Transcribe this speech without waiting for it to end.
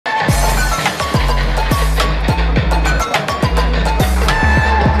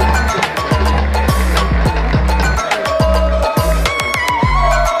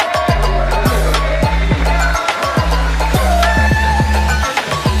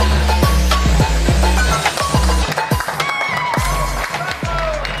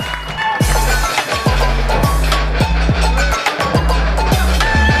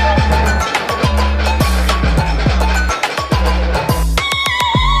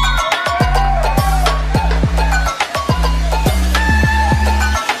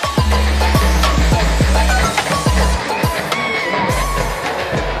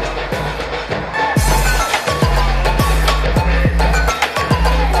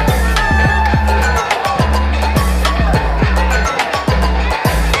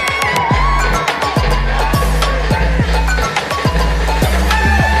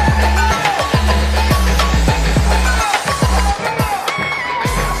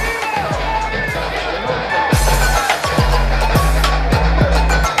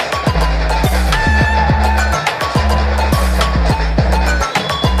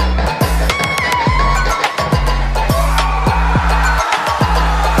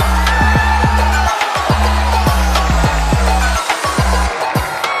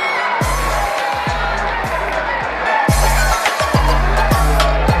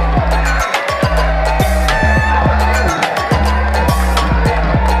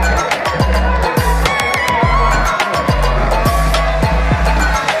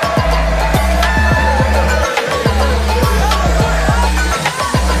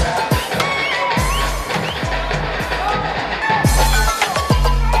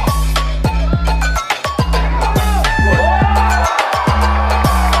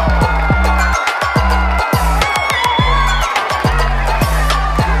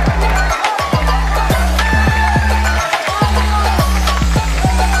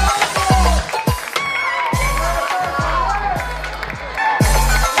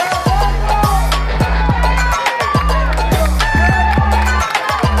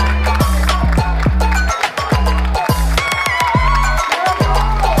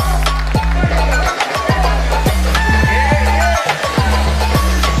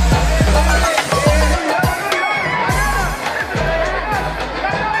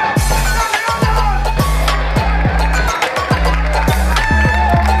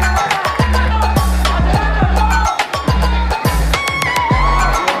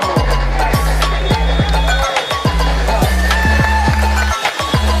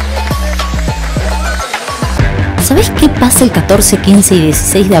el 14, 15 y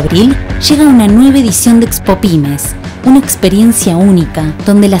 16 de abril llega una nueva edición de Expopymes, una experiencia única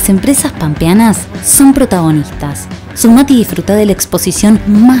donde las empresas pampeanas son protagonistas. Sumate y disfruta de la exposición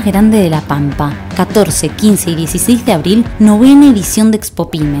más grande de La Pampa. 14, 15 y 16 de abril, novena edición de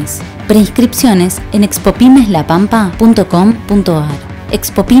Expopymes. Preinscripciones en expopymeslapampa.com.ar.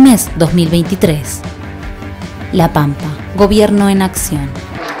 Expopymes 2023. La Pampa, Gobierno en acción.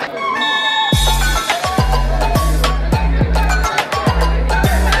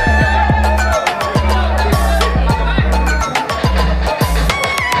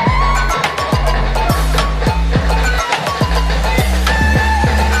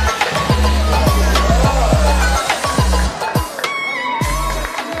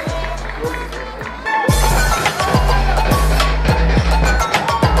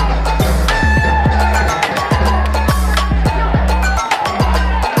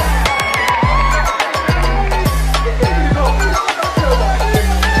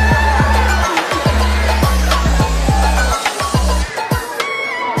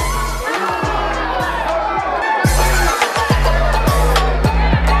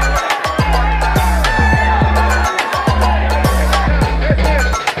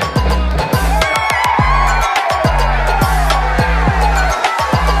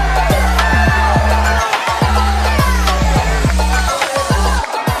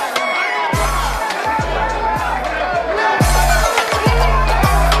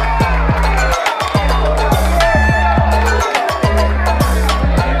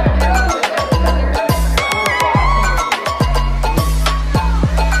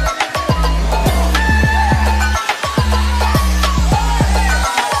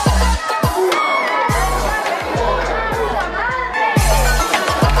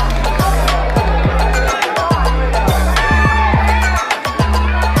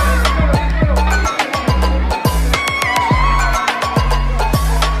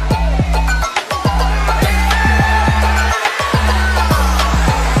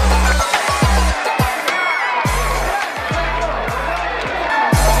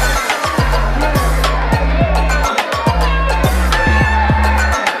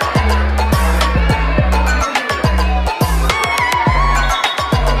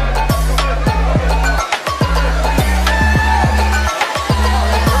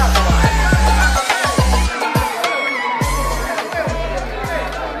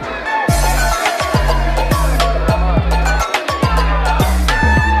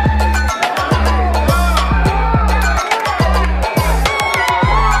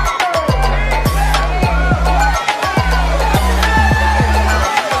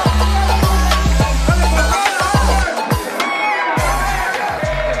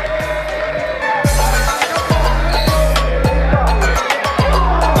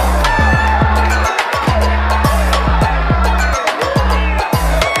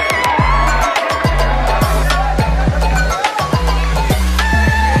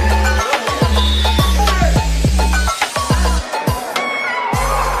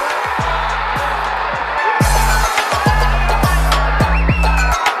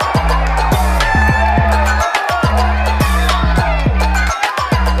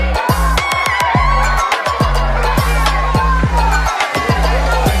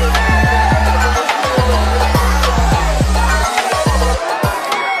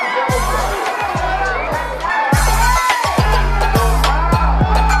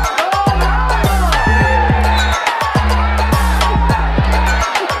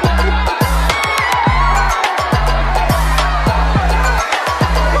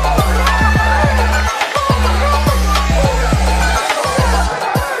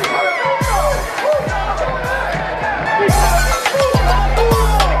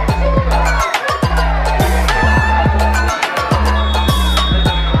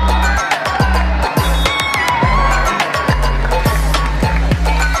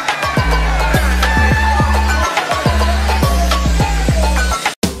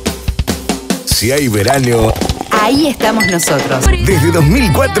 Si hay verano, ahí estamos nosotros. Desde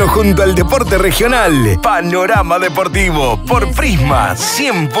 2004 junto al deporte regional. Panorama Deportivo por Prisma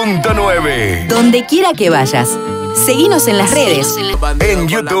 100.9. Donde quiera que vayas. Seguinos en las redes. En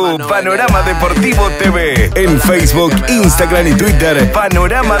YouTube, Panorama Deportivo TV. En Facebook, Instagram y Twitter,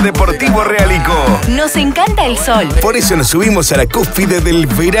 Panorama Deportivo Realico. Nos encanta el sol. Por eso nos subimos a la cúspide del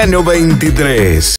verano 23.